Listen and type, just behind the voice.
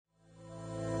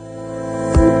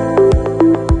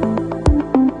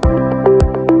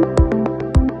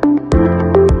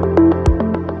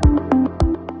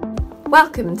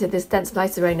Welcome to this Dentsply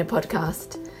Sirona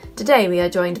podcast. Today we are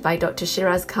joined by Dr.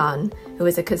 Shiraz Khan, who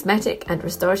is a cosmetic and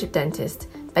restorative dentist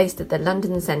based at the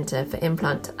London Centre for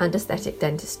Implant and Aesthetic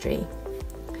Dentistry.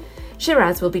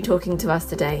 Shiraz will be talking to us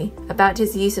today about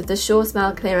his use of the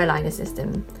SureSmile Clear Aligner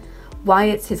System, why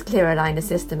it's his clear aligner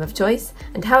system of choice,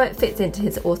 and how it fits into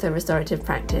his ortho-restorative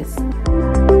practice.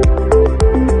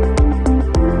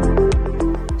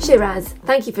 Shiraz,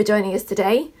 thank you for joining us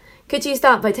today. Could you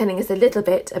start by telling us a little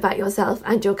bit about yourself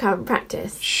and your current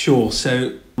practice? Sure.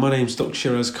 So my name's Dr.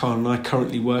 Shiraz Khan and I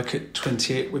currently work at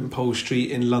 28 Wimpole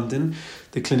Street in London.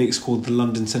 The clinic's called the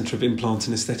London Centre of Implant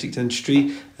and Aesthetic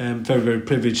Dentistry. Very, very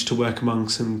privileged to work among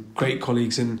some great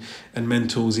colleagues and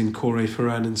mentors in Corey,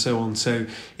 Ferran and so on. So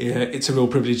it's a real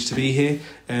privilege to be here.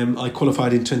 I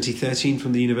qualified in 2013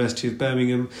 from the University of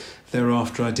Birmingham.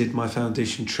 Thereafter, I did my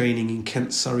foundation training in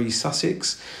Kent, Surrey,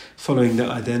 Sussex. Following that,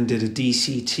 I then did a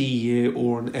DCT year,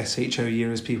 or an SHO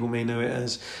year as people may know it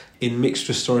as, in mixed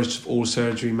restorative oral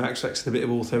surgery, maxillofacial, and a bit of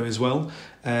ortho as well.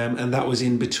 And that was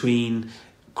in between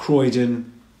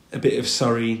Croydon, a bit of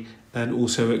Surrey, and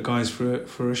also at Guy's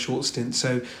for a short stint.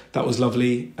 So that was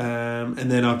lovely.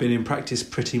 And then I've been in practice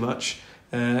pretty much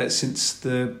since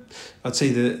the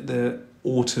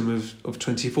autumn of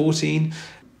 2014.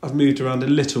 I've moved around a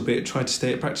little bit, tried to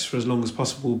stay at practice for as long as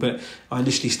possible, but I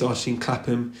initially started in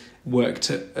Clapham, worked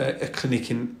at a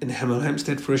clinic in Hemel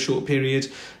Hempstead for a short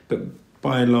period, but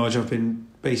by and large I've been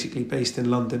basically based in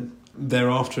London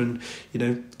thereafter, and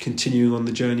continuing on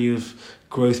the journey of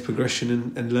growth,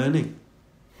 progression and learning.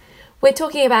 We're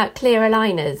talking about clear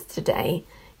aligners today.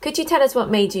 Could you tell us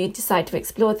what made you decide to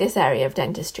explore this area of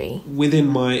dentistry? Within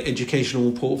my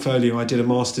educational portfolio, I did a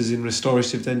master's in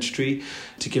restorative dentistry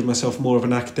to give myself more of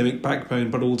an academic backbone,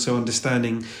 but also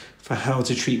understanding for how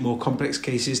to treat more complex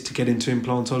cases, to get into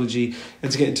implantology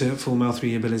and to get into full mouth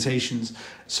rehabilitations.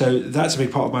 So that's a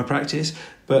big part of my practice.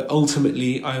 But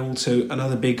ultimately,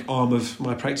 another big arm of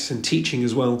my practice and teaching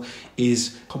as well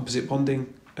is composite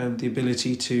bonding, the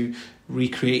ability to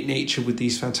recreate nature with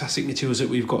these fantastic materials that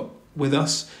we've got with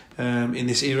us in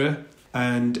this era.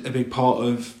 And a big part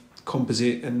of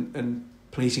composite and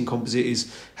plating composite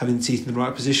is having the teeth in the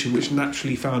right position, which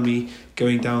naturally found me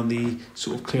going down the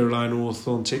sort of clear aligner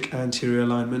orthodontic anterior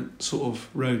alignment sort of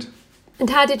road. And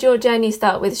how did your journey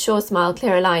start with SureSmile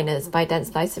Clear Aligners by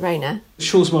Dentsply Sirona?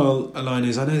 SureSmile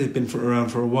Aligners, I know they've been around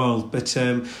for a while, but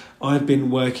I've been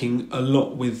working a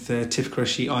lot with Tif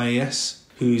Qureshi IAS,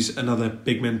 who's another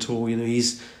big mentor.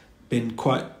 He's been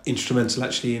quite instrumental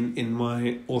actually in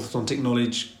my orthodontic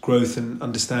knowledge, growth and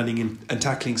understanding and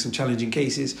tackling some challenging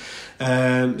cases.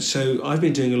 So I've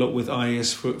been doing a lot with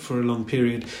IAS for a long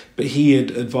period, but he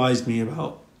had advised me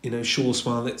about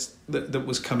SureSmile that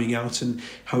was coming out and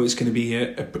how it's going to be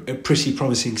a pretty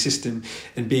promising system.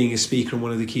 And being a speaker and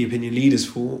one of the key opinion leaders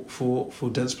for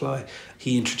Dentsply,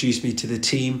 he introduced me to the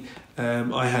team.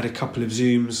 I had a couple of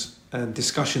Zooms and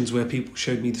discussions where people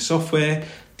showed me the software,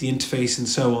 the interface and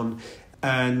so on,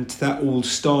 and that all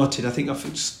started, I think our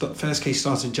first case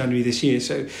started in January this year,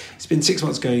 so it's been 6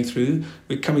 months going through.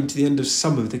 We're coming to the end of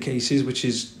some of the cases, which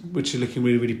is looking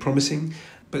really, really promising,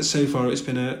 but so far it's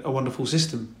been a wonderful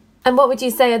system. And what would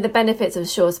you say are the benefits of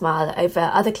SureSmile over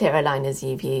other clear aligners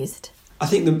you've used? I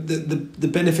think the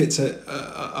benefits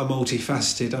are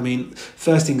multifaceted. I mean,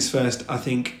 first things first, I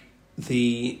think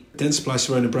the Dentsply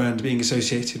Sirona brand being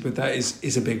associated with that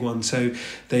is a big one. So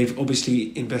they've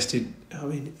obviously invested,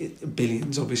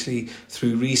 billions obviously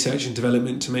through research and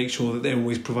development to make sure that they're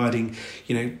always providing,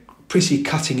 pretty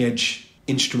cutting edge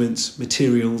instruments,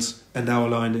 materials and now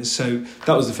aligners. So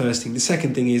that was the first thing. The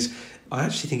second thing is I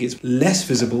actually think it's less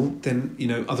visible than,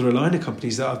 other aligner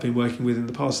companies that I've been working with in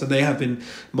the past, and they have been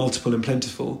multiple and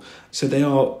plentiful. So they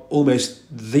are almost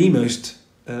the most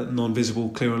non-visible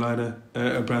clear aligner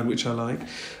brand, which I like.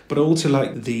 But I also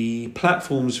like the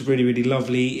platform's really, really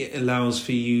lovely. It allows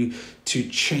for you to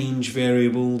change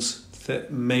variables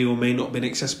that may or may not have been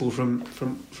accessible from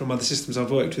other systems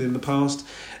I've worked with in the past.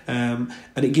 And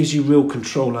it gives you real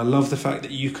control. I love the fact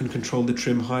that you can control the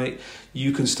trim height.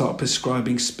 You can start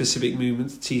prescribing specific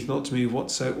movements, teeth not to move,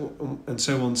 and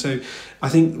so on. So I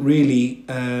think really,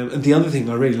 and the other thing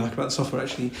I really like about the software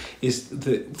actually is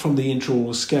that from the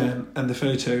intraoral scan and the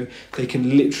photo, they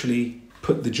can literally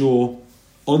put the jaw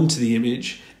onto the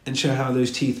image and show how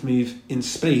those teeth move in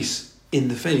space in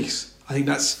the face. I think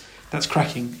that's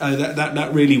cracking. That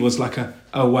really was like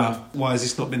oh wow, why has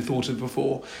this not been thought of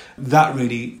before? That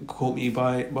really caught me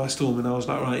by storm, and I was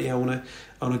like, right, yeah, I want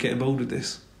to get involved with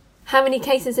this. How many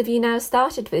cases have you now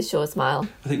started with SureSmile?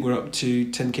 I think we're up to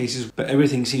 10 cases, but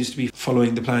everything seems to be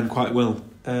following the plan quite well.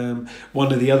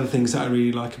 One of the other things that I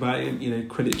really like about it,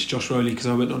 credit to Josh Rowley, because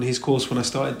I went on his course when I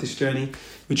started this journey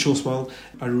with SureSmile.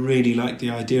 I really like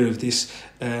the idea of this,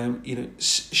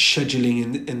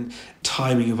 scheduling and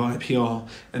timing of IPR,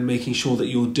 and making sure that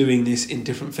you're doing this in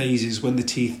different phases when the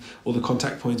teeth or the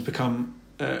contact points become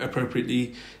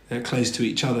appropriately close to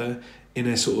each other in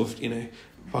a sort of,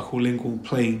 buccal-lingual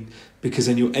plane, because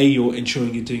then you're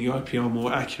ensuring you're doing your IPR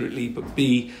more accurately, but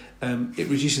B, it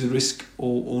reduces the risk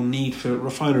or need for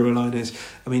refiner aligners.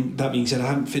 I mean, that being said, I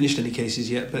haven't finished any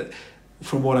cases yet, but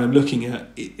from what I'm looking at,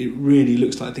 it really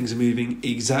looks like things are moving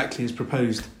exactly as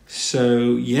proposed.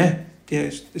 So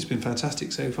it's been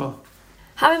fantastic so far.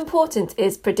 How important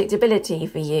is predictability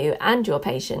for you and your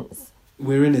patients?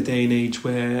 We're in a day and age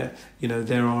where,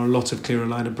 there are a lot of clear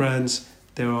aligner brands.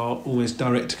 There are almost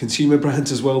direct-to-consumer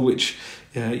brands as well, which,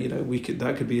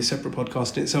 that could be a separate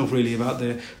podcast in itself, really, about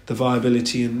the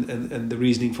viability and the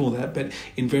reasoning for that. But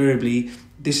invariably,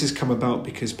 this has come about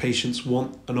because patients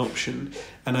want an option.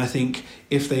 And I think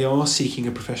if they are seeking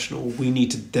a professional, we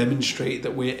need to demonstrate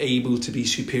that we're able to be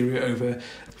superior over,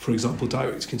 for example,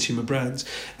 direct-to-consumer brands.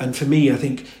 And for me, I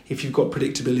think if you've got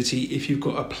predictability, if you've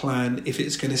got a plan, if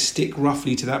it's going to stick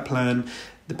roughly to that plan,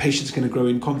 the patient's going to grow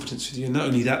in confidence with you. And not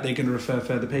only that, they're going to refer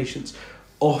further patients.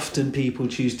 Often people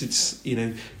choose to,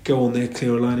 go on their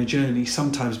clear aligner journey,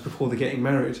 sometimes before they're getting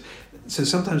married. So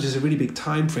sometimes there's a really big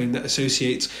time frame that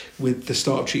associates with the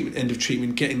start of treatment, end of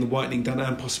treatment, getting the whitening done,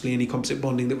 and possibly any composite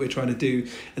bonding that we're trying to do.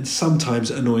 And sometimes,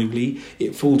 annoyingly,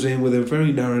 it falls in with a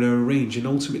very narrow range. And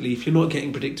ultimately, if you're not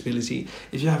getting predictability,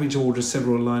 if you're having to order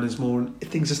several aligners more, and if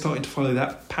things are starting to follow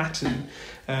that pattern,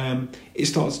 it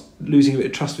starts losing a bit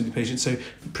of trust with the patient. So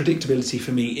predictability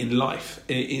for me in life,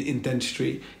 in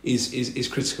dentistry, is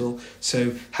critical.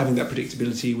 So having that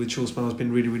predictability with SureSmile has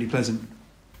been really, really pleasant.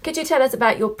 Could you tell us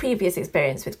about your previous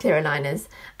experience with clear aligners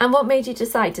and what made you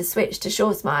decide to switch to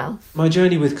SureSmile? My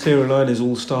journey with clear aligners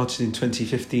all started in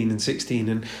 2015 and 16,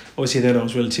 and obviously then I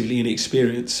was relatively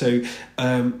inexperienced. So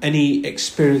any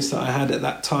experience that I had at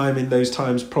that time, in those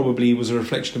times, probably was a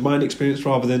reflection of my experience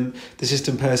rather than the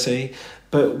system per se.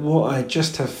 But what I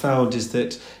just have found is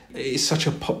that it's such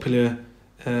a popular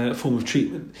form of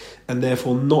treatment, and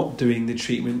therefore not doing the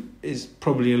treatment is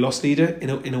probably a loss leader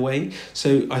in a way.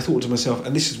 So I thought to myself,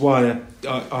 and this is why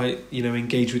I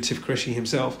engaged with Tiff Qureshi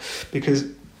himself, because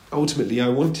ultimately I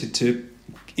wanted to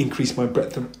increase my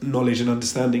breadth of knowledge and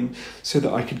understanding so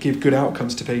that I could give good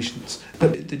outcomes to patients.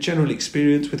 But the general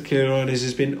experience with clear aligners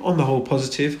has been, on the whole,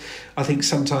 positive. I think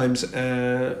sometimes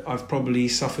I've probably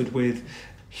suffered with,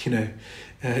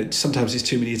 sometimes there's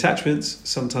too many attachments,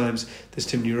 sometimes there's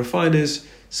too many refiners,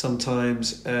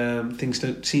 sometimes things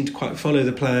don't seem to quite follow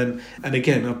the plan. And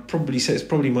again, I'd probably say it's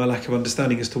probably my lack of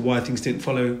understanding as to why things didn't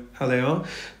follow how they are.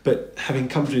 But having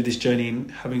come through this journey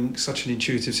and having such an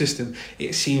intuitive system,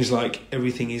 it seems like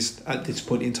everything is, at this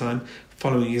point in time,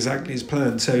 following exactly as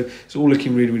planned. So it's all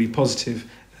looking really, really positive.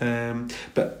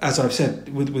 But as I've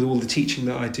said, with all the teaching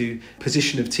that I do,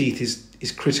 position of teeth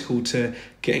is critical to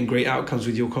getting great outcomes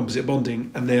with your composite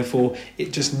bonding, and therefore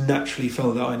it just naturally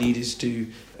felt that I needed to do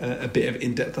a bit of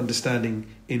in-depth understanding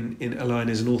in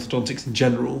aligners and orthodontics in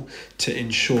general to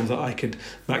ensure that I could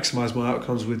maximise my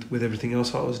outcomes with everything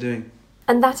else I was doing.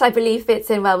 And that, I believe, fits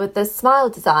in well with the Smile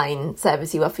Design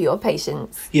service you offer your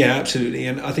patients. Yeah, absolutely.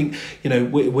 And I think,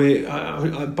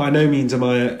 we're by no means am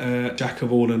I a jack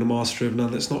of all and a master of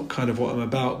none. That's not kind of what I'm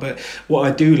about. But what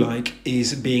I do like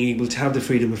is being able to have the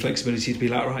freedom and flexibility to be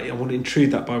like, right, I want to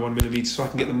intrude that by 1 millimetre so I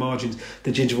can get the margins,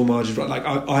 the gingival margins right. Like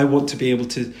I want to be able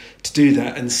to do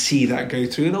that and see that go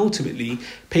through. And ultimately,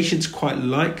 patients quite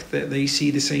like that they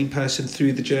see the same person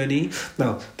through the journey.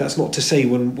 Now, that's not to say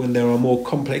when there are more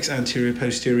complex anterior,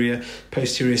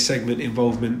 posterior segment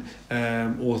involvement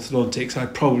orthodontics,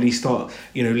 I'd probably start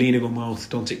leaning on my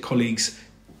orthodontic colleagues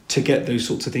to get those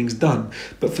sorts of things done.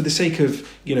 But for the sake of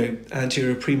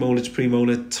anterior premolar to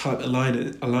premolar type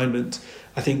alignment,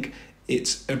 I think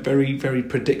it's a very, very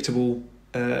predictable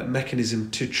mechanism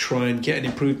to try and get an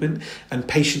improvement. And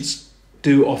patients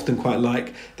do often quite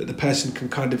like that the person can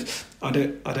kind of, I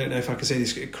don't know if I can say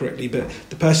this correctly, but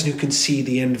the person who can see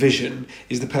the end vision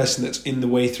is the person that's in the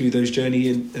way through those journey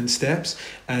and steps.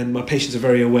 And my patients are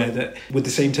very aware that with the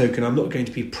same token, I'm not going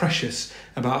to be precious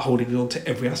about holding on to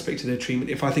every aspect of their treatment.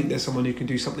 If I think there's someone who can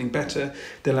do something better,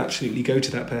 they'll absolutely go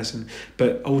to that person.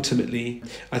 But ultimately,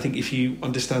 I think if you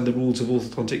understand the rules of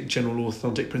general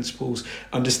orthodontic principles,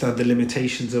 understand the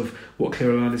limitations of what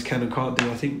clear aligners can and can't do,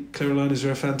 I think clear aligners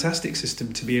are a fantastic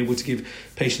system to be able to give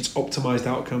patients optimized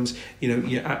outcomes.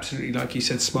 You're absolutely, like you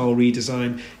said, smile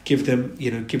redesign, give them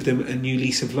a new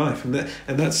lease of life, and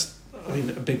that's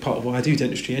a big part of why I do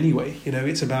dentistry anyway.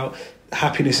 It's about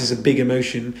happiness is a big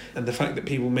emotion, and the fact that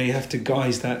people may have to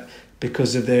guise that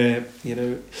because of their,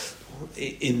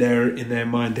 in their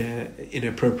mind, their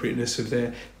inappropriateness of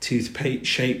their tooth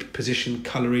shape, position,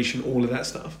 coloration, all of that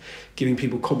stuff. Giving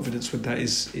people confidence with that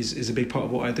is a big part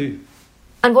of what I do.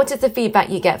 And what is the feedback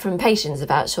you get from patients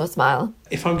about SureSmile?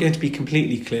 If I'm going to be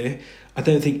completely clear, I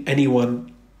don't think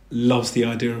anyone loves the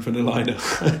idea of an aligner.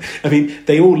 I mean,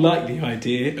 they all like the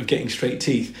idea of getting straight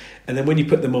teeth, and then when you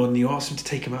put them on, you ask them to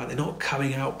take them out, they're not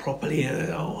coming out properly.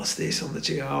 What's this on the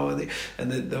teeth? And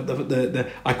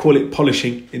the I call it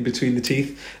polishing in between the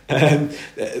teeth.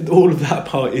 All of that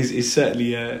part is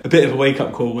certainly a bit of a wake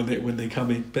up call when they come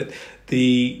in. But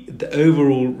the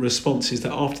overall response is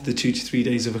that after the 2 to 3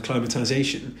 days of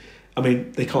acclimatization, I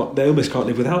mean, they almost can't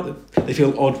live without them. They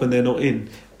feel odd when they're not in.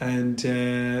 And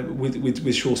with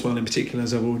SureSmile in particular,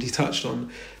 as I've already touched on,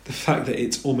 the fact that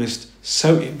it's almost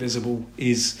so invisible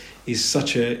is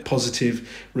such a positive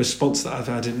response that I've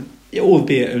had, and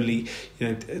albeit only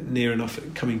near enough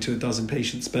coming to a dozen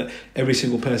patients, but every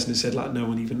single person has said like no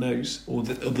one even knows, or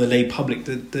the lay public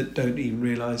that don't even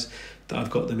realise that I've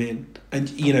got them in. And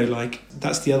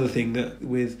that's the other thing, that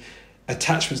with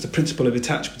attachments, the principle of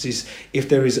attachments is if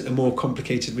there is a more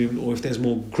complicated movement or if there's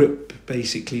more grip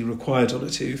basically required on a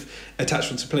tooth,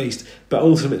 attachments are placed, but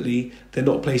ultimately they're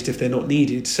not placed if they're not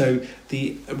needed. So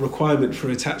the requirement for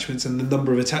attachments and the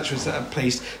number of attachments that are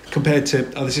placed compared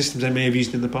to other systems I may have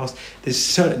used in the past, there's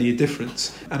certainly a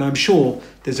difference. And I'm sure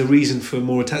there's a reason for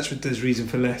more attachment, there's a reason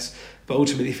for less. But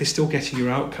ultimately, if you're still getting your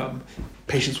outcome,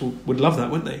 patients would love that,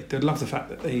 wouldn't they? They'd love the fact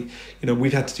that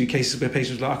we've had to do cases where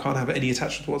patients are like, I can't have any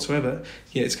attachments whatsoever.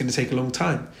 Yeah, it's going to take a long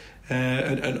time.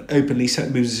 And openly,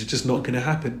 certain movements are just not going to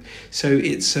happen. So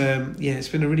it's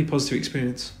been a really positive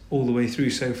experience all the way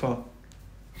through so far.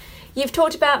 You've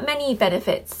talked about many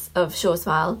benefits of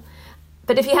SureSmile,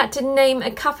 but if you had to name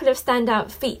a couple of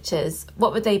standout features,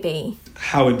 what would they be?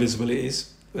 How invisible it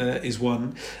is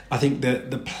one. I think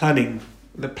that the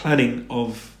planning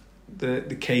of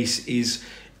the case is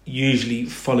usually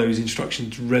follows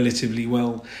instructions relatively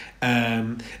well.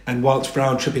 And whilst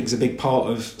round tripping is a big part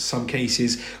of some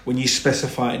cases, when you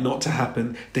specify it not to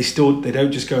happen, they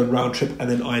don't just go and round trip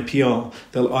and then IPR.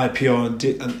 They'll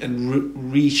IPR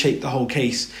and reshape the whole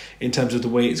case in terms of the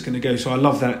way it's going to go. So I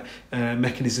love that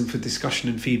mechanism for discussion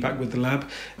and feedback with the lab.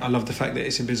 I love the fact that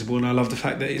it's invisible, and I love the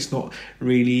fact that it's not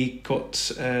really got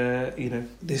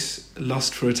this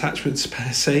lust for attachments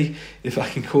per se, if I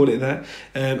can call it that.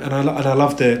 And I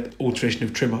love the alteration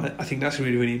of trim height. I think that's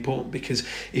really, really important, because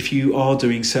if you are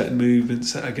doing certain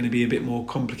movements that are going to be a bit more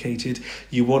complicated,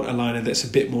 you want a liner that's a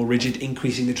bit more rigid.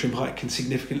 Increasing the trim height can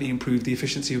significantly improve the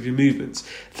efficiency of your movements.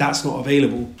 That's not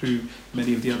available through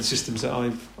many of the other systems that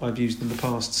I've used in the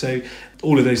past. So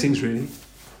all of those things, really.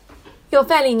 You're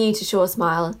fairly new to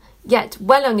SureSmile, yet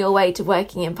well on your way to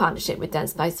working in partnership with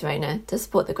Dentsply Sirona to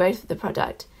support the growth of the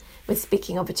product with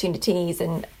speaking opportunities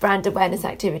and brand awareness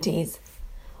activities.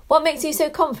 What makes you so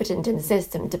confident in the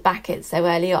system to back it so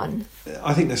early on?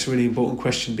 I think that's a really important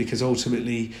question, because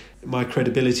ultimately my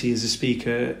credibility as a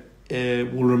speaker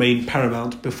will remain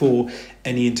paramount before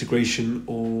any integration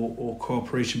or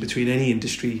cooperation between any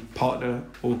industry partner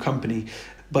or company.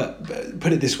 But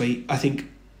put it this way, I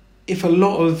think if a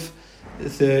lot of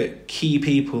the key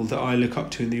people that I look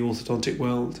up to in the orthodontic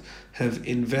world have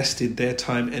invested their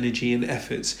time, energy and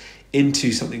efforts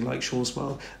into something like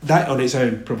SureSmile, that on its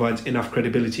own provides enough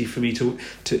credibility for me to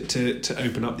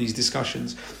open up these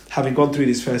discussions. Having gone through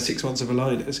this first 6 months of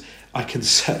aligners, I can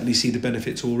certainly see the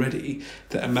benefits already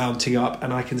that are mounting up,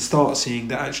 and I can start seeing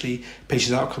that actually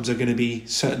patients' outcomes are going to be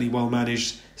certainly well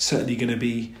managed, certainly going to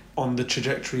be on the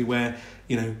trajectory where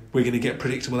we're going to get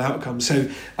predictable outcomes. So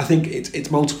I think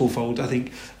it's multiple fold. I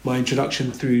think my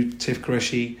introduction through Tiff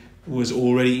Qureshi was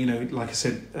already, like I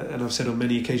said, and I've said on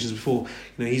many occasions before,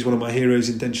 he's one of my heroes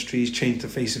in dentistry. He's changed the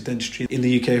face of dentistry in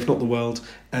the UK, if not the world.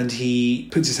 And he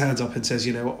puts his hands up and says,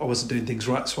 I wasn't doing things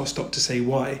right, so I stopped to say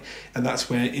why. And that's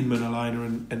where Inman Aligner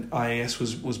and IAS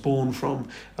was born from,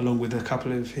 along with a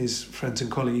couple of his friends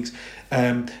and colleagues.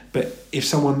 But if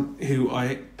someone who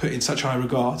I put in such high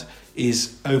regard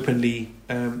is openly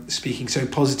speaking so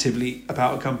positively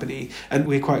about a company, and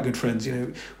we're quite good friends,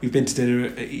 we've been to dinner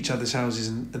at each other's houses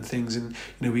and things, and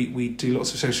we do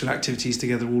lots of social activities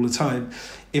together all the time.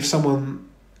 If someone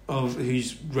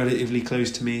who's relatively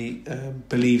close to me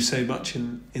believes so much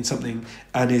in something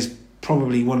and is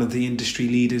probably one of the industry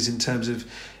leaders in terms of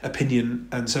opinion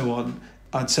and so on,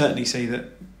 I'd certainly say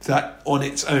that on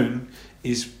its own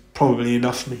is probably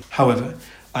enough for me. However,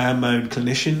 I am my own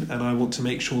clinician, and I want to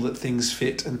make sure that things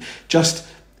fit. And just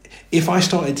if I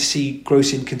started to see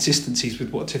gross inconsistencies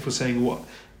with what Tiff was saying, what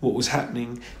was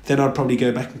happening, then I'd probably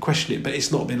go back and question it. But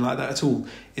it's not been like that at all.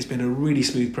 It's been a really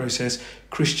smooth process.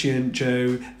 Christian,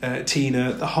 Joe,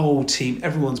 Tina, the whole team,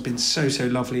 everyone's been so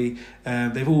lovely.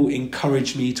 They've all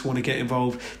encouraged me to want to get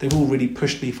involved. They've all really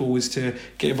pushed me forwards to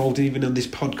get involved, even on this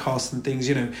podcast and things.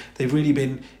 They've really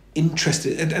been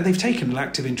interested, and they've taken an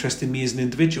active interest in me as an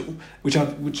individual, which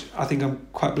I think I'm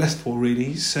quite blessed for,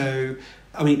 really. So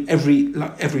I mean,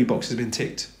 every box has been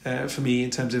ticked for me in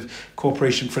terms of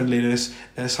cooperation, friendliness,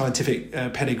 scientific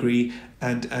pedigree,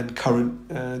 and current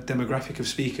demographic of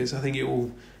speakers. I think it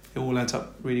all adds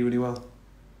up really, really well.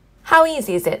 How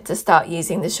easy is it to start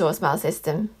using the SureSmile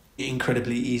system?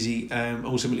 Incredibly easy.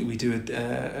 Ultimately, we do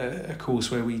a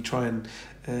course where we try and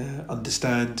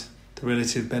understand the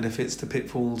relative benefits, the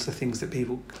pitfalls, the things that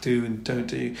people do and don't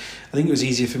do. I think it was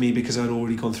easier for me because I'd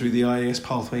already gone through the IAS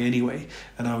pathway anyway,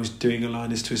 and I was doing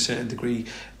aligners to a certain degree.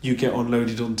 You get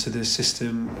onloaded onto the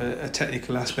system, a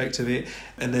technical aspect of it,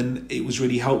 and then it was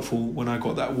really helpful when I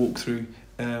got that walkthrough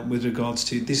with regards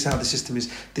to this is how the system is,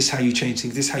 this is how you change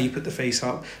things, this is how you put the face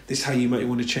up, this is how you might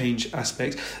want to change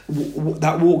aspects.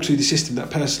 That walk through the system,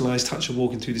 that personalised touch of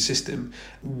walking through the system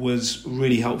was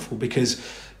really helpful because,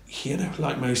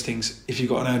 like most things, if you've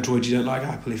got an Android, you don't like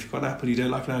Apple. If you've got an Apple, you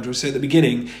don't like an Android. So at the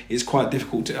beginning, it's quite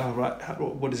difficult to,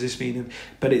 what does this mean?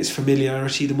 But it's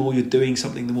familiarity. The more you're doing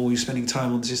something, the more you're spending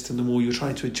time on the system, the more you're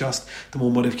trying to adjust, the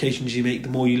more modifications you make, the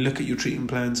more you look at your treatment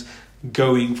plans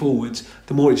going forwards,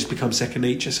 the more it just becomes second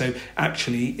nature. So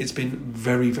actually, it's been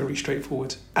very, very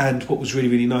straightforward. And what was really,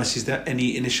 really nice is that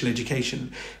any initial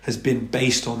education has been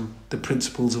based on the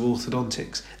principles of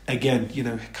orthodontics. Again,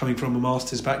 coming from a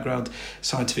master's background,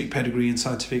 scientific pedigree and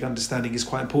scientific understanding is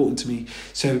quite important to me.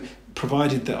 So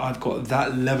provided that I've got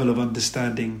that level of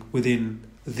understanding within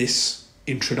this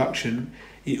introduction,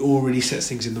 it already sets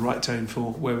things in the right tone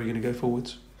for where we're going to go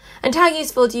forwards. And how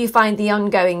useful do you find the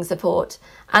ongoing support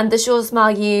and the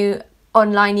SureSmile U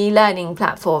online e-learning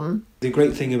platform? The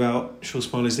great thing about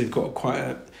SureSmile is they've got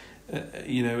quite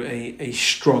a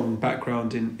strong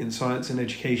background in science and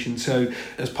education. So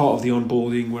as part of the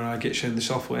onboarding where I get shown the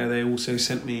software, they also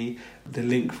sent me the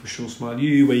link for SureSmile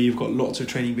U, where you've got lots of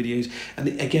training videos. And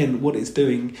again, what it's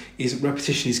doing is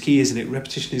repetition is key, isn't it?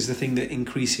 Repetition is the thing that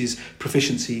increases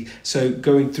proficiency. So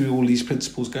going through all these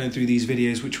principles, going through these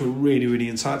videos, which were really, really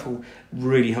insightful,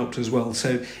 really helped as well.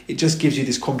 So it just gives you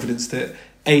this confidence that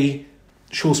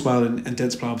SureSmile and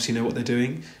Dentsply obviously know what they're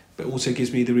doing, but also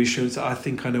gives me the reassurance that I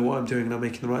think I know what I'm doing and I'm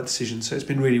making the right decision. So it's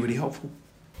been really, really helpful.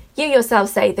 You yourself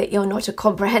say that you're not a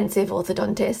comprehensive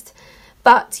orthodontist,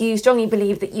 but you strongly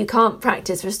believe that you can't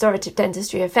practice restorative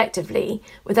dentistry effectively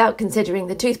without considering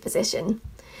the tooth position.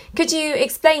 Could you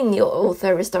explain your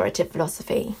ortho-restorative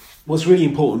philosophy? What's really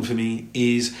important for me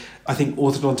is I think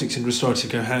orthodontics and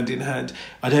restorative go hand in hand.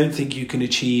 I don't think you can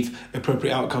achieve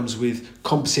appropriate outcomes with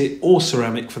composite or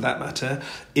ceramic, for that matter,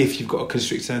 if you've got a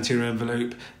constricted anterior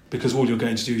envelope, because all you're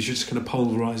going to do is you're just going to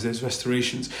polarise those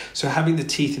restorations. So having the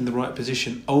teeth in the right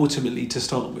position, ultimately to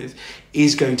start with,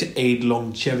 is going to aid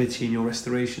longevity in your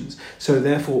restorations. So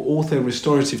therefore,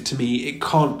 ortho-restorative to me, it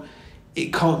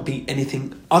can't be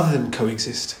anything other than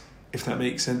coexist, if that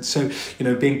makes sense. So,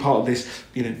 being part of this,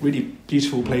 really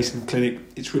beautiful place in the clinic,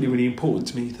 it's really, really important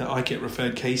to me that I get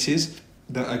referred cases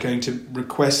that are going to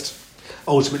request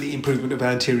ultimately improvement of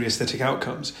anterior aesthetic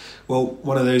outcomes. Well,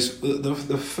 one of those,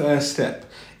 the first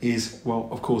step is,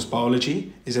 of course,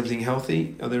 biology. Is everything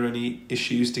healthy? Are there any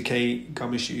issues, decay,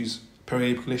 gum issues,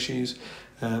 periapical issues?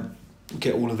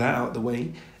 Get all of that out of the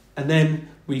way. And then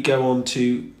we go on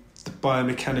to the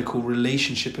biomechanical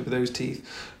relationship of those teeth,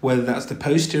 whether that's the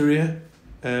posterior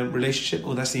relationship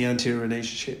or that's the anterior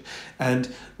relationship.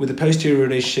 And with the posterior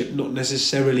relationship, not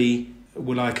necessarily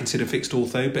will I consider fixed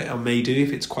ortho, but I may do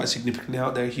if it's quite significantly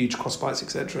out there, huge crossbites,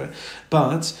 etc.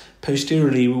 But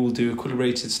posteriorly, we will do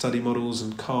equilibrated study models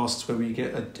and casts where we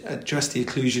address the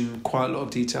occlusion in quite a lot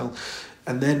of detail.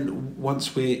 And then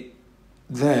once we're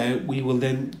there, we will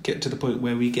then get to the point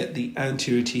where we get the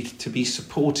anterior teeth to be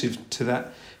supportive to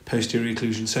that posterior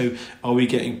occlusion. So are we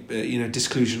getting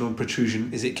disclusion on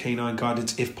protrusion? Is it canine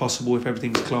guidance if possible, if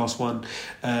everything's class 1?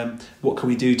 What can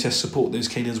we do to support those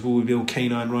canines? Will we build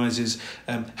canine rises?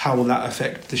 How will that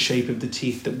affect the shape of the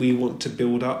teeth that we want to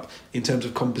build up in terms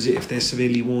of composite if they're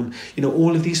severely worn?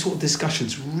 All of these sort of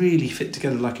discussions really fit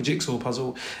together like a jigsaw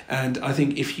puzzle. And I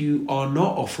think if you are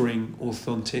not offering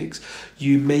orthodontics,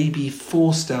 you may be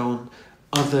forced down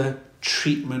other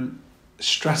treatment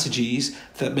strategies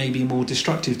that may be more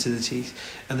destructive to the teeth.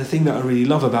 And the thing that I really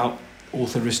love about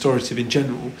ortho-restorative in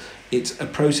general, it's a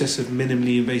process of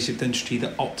minimally invasive dentistry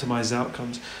that optimizes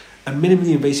outcomes. And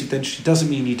minimally invasive dentistry doesn't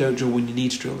mean you don't drill when you need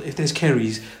to drill. If there's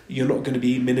caries, you're not going to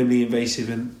be minimally invasive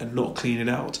and not clean it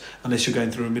out unless you're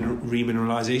going through a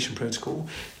remineralization protocol.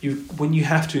 When you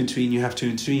have to intervene, you have to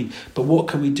intervene. But what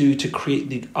can we do to create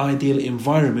the ideal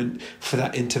environment for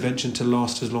that intervention to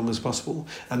last as long as possible?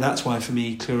 And that's why, for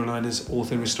me, clear aligners,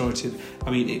 ortho-restorative,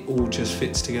 it all just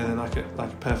fits together like a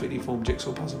perfectly formed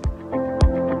jigsaw puzzle.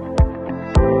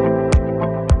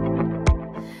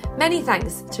 Many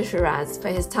thanks to Shiraz for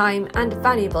his time and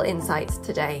valuable insights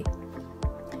today.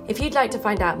 If you'd like to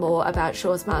find out more about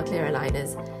SureSmile Clear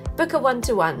Aligners, book a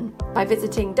one-to-one by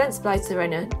visiting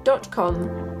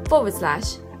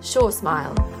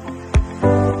DensplySirona.com/SureSmile.